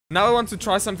Now I want to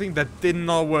try something that did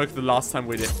not work the last time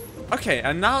we did. Okay,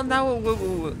 and now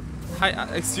hi,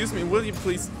 excuse me, will you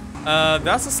please?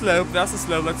 There's a slope, let's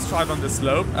try it on the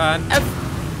slope, and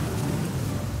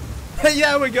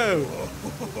yeah, we go!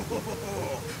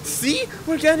 See?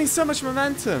 We're getting so much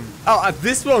momentum. Oh,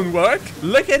 this won't work?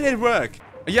 Look at it work.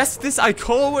 Yes, this I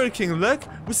call working, look!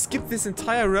 We skipped this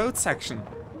entire road section.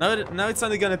 Now it's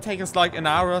only gonna take us like an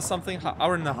hour or something,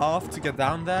 hour and a half to get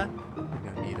down there. We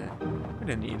don't need it. We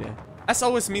don't need it. As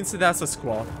always means that there's a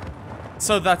squad.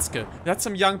 So that's good. That's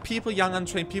some young people, young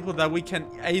untrained people that we can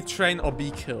A, train or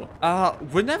B, kill.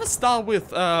 We never start with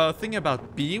thinking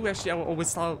about B. We actually always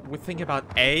start with thinking about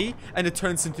A, and it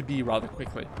turns into B rather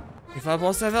quickly. If I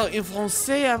was ever in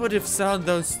Francais, I would have sound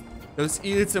those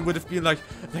eels and would have been like,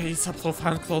 there is a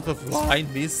profound cloth of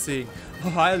wine missing.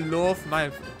 Oh, I love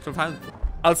my profound...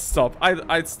 I'll stop.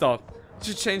 I'd stop. I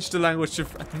should change the language to...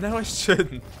 No, I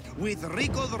shouldn't. With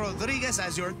Rico Rodriguez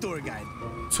as your tour guide.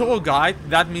 Tour guide?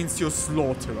 That means you're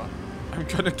slaughterer. I'm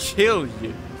gonna kill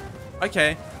you.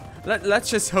 Okay. Let's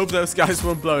just hope those guys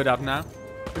won't blow it up now.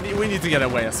 We need to get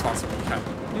away as fast as we can.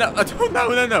 No,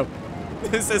 no.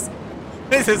 This is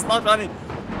not funny.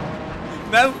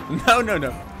 No.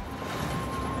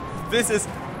 This is...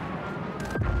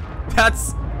 That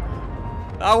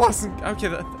wasn't... Okay,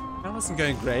 that wasn't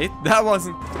going great. That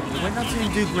wasn't... We're not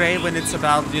doing too great when it's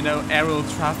about, you know, aerial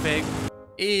traffic.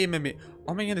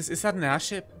 Oh my goodness, is that an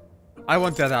airship? I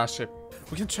want that airship.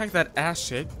 We can track that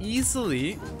airship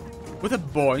easily with a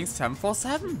Boeing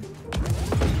 747.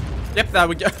 Yep, there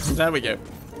we go. There we go.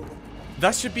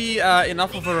 That should be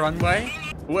enough of a runway.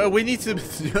 Well, we need to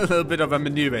do a little bit of a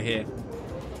maneuver here.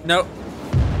 No.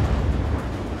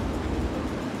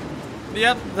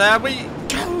 Yep, there we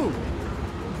go.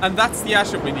 And that's the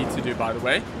airship we need to do, by the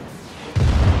way.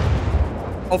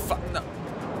 Oh, fuck. No.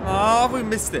 Oh, we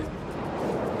missed it.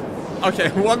 Okay,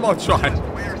 one more try.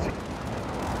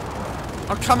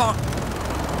 Oh, come on.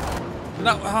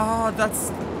 No, oh, that's...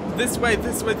 This way.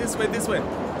 We're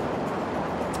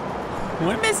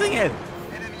missing it.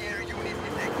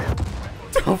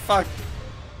 Oh, fuck.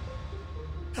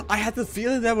 I had the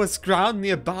feeling there was ground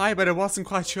nearby, but I wasn't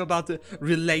quite sure about the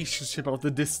relationship of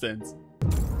the distance.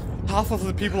 Half of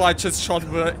the people I just shot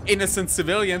were innocent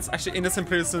civilians, actually innocent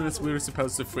prisoners we were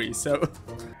supposed to free, so...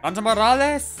 Lanta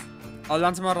Morales! Oh,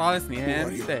 Lanta Morales,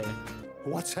 niente.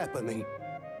 What's happening?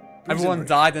 Everyone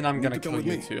died and I'm gonna kill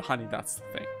you too, honey, that's the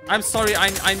thing. I'm sorry,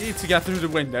 I need to get through the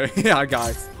window. Yeah,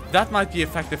 guys. That might be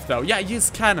effective though. Yeah, use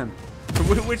cannon.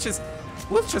 Which is...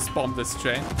 We'll just bomb this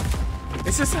train.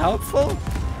 Is this helpful?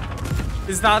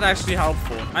 Is that actually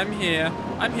helpful? I'm here,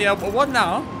 but what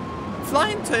now? Fly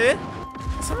into it?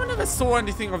 Someone never saw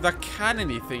anything of that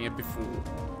cannon-y thing before.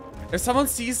 If someone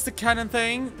sees the cannon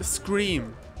thing,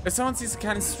 scream. If someone sees the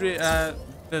cannon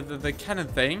the cannon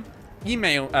thing,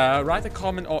 email, write a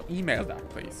comment or email that,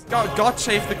 please. God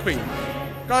shave the queen.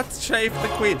 God shave the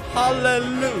queen.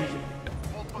 Hallelujah.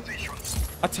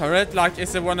 A turret, like,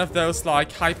 is it one of those,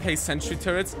 like, high-paced sentry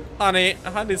turrets? Honey,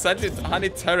 turret.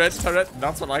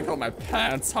 That's what I call my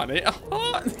pants, honey.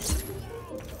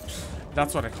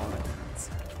 That's what I call my pants.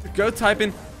 Go type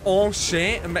in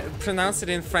Anche, pronounce it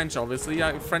in French, obviously.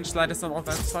 French letters and all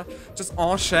that stuff. Just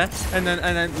Anche, and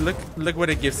then look what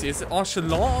it gives you. Is it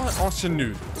Anchelant or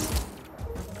Anchenou?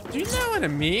 Do you know what I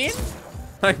mean?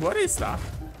 Like, what is that?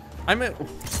 We're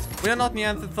not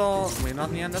Neanderthals. We're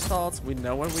not Neanderthals. We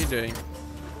know what we're doing.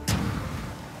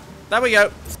 There we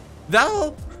go.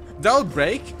 That'll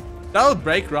break. That'll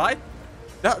break, right?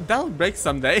 That'll break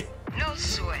someday. No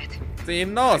sweat. See,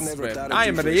 no sweat.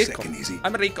 I'm Rico.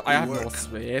 I'm Rico. I have no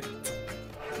sweat.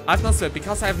 I have no sweat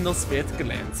because I have no sweat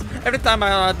glands. Every time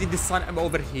I do the sun, I'm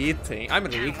overheating. I'm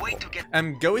Rico.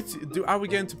 Are we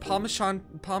going to Parmesan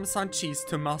cheese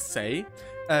to Marseille?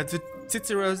 To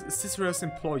Cicero's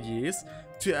employees?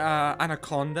 To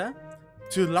Anaconda?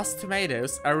 To Las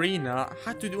Tomatoes? Arena?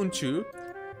 Hatud Unchu?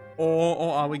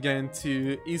 Or are we going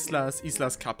to Islas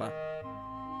Kappa?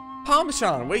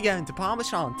 Parmesan! We're going to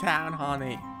Parmesan town,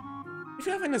 honey. If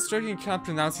you have an Australian you can't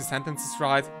pronounce your sentences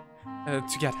right,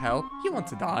 to get help, you want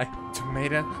to die.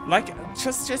 Tomato. Like,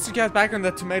 just to get back on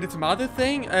the tomato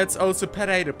thing, it's also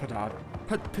potato. Potato.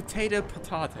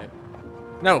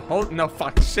 No,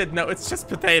 fuck, shit, no, it's just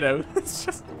potato. It's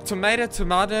just tomato,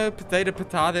 potato.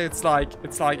 It's like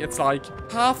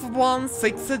half of one,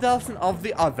 60 of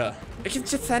the other. You can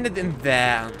just send it in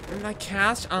there. In my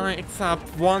cash, I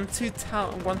accept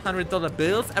 $100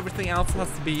 bills. Everything else has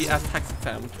to be a tax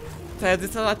exempt. So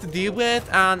this is a lot to deal with,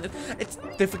 and it's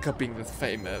difficult being this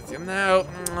famous, you know.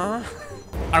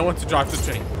 I want to drive the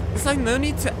train. There's like no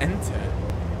need to enter.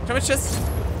 Can we just...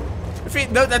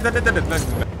 No.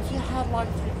 had like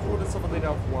 3/4 of a liter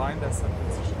of wine. That's a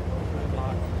position.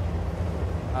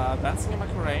 Dancing in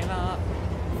Macarena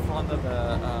in front of the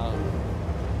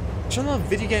channel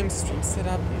video game stream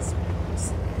setup is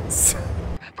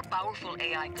For powerful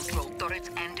AI control turrets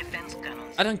and defense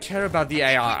cannons. I don't care about the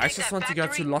AI. I just want to go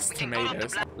to Lost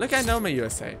Tomatoes. Look, I know my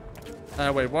USA.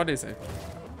 Wait, what is it?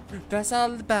 There's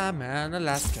Alabama and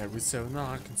Alaska, Arizona,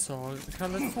 Arkansas,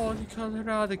 California,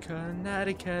 Colorado,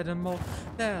 Connecticut, and more.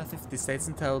 There are 50 states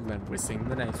in total, and we sing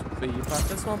the names with Lee. But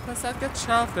there's one place that gets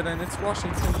shafted, and it's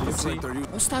Washington, D.C.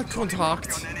 Hostile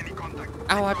contact.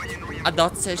 Oh, I'm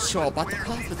not so sure about the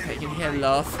path we're taking here,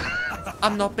 love.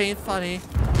 I'm not being funny.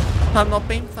 I'm not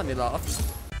being funny, love.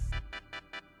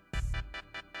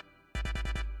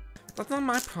 That's not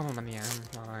my problem in the end.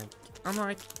 I'm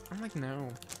like, no.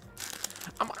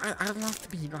 I'd love to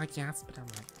be like, yes, but I'm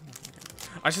like,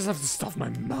 I just have to stuff my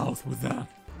mouth with that.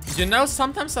 You know,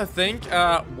 sometimes I think,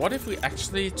 what if we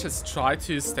actually just try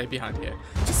to stay behind here?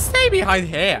 Just stay behind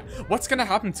here. What's gonna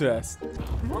happen to us?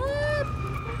 What?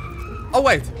 Oh,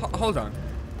 wait, hold on.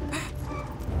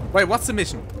 Wait, what's the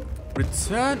mission?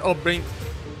 Return or bring...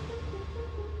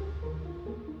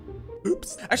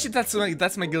 Oops. Actually,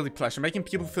 that's my guilty pleasure. Making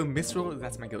people feel miserable,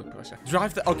 that's my guilty pleasure.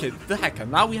 Drive the... Okay, the hacker.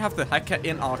 Now we have the hacker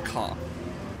in our car.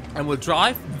 And we'll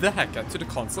drive the hacker to the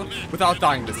console without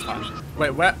dying this time. Wait,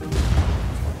 where?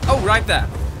 Oh, right there.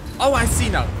 Oh, I see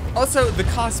now. Also, the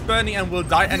car's burning and we'll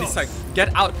die any second.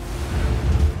 Get out.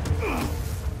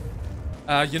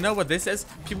 You know what this is?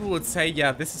 People would say,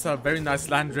 yeah, this is a very nice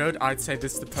land road. I'd say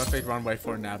this is the perfect runway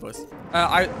for an Airbus.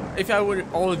 If I were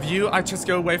all of you, I'd just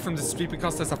go away from the street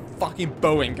because there's a fucking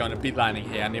Boeing gonna be landing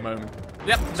here any moment.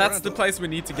 Yep, that's the place we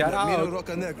need to get out.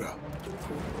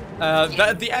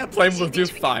 The airplane will do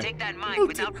fine. Take that mine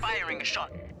without firing a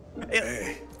shot.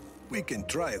 Hey, we can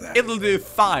try that. It'll do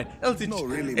fine. It'll do. Not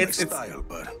really my style,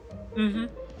 but...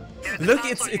 Look,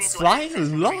 it's flying a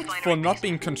lot for not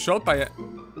being controlled by a...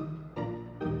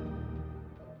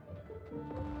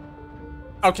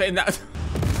 Okay, now...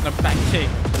 No, back kick.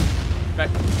 Back...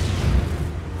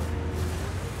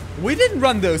 We didn't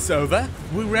run those over.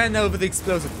 We ran over the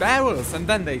explosive barrels, and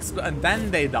then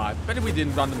they died. But we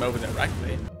didn't run them over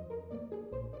directly.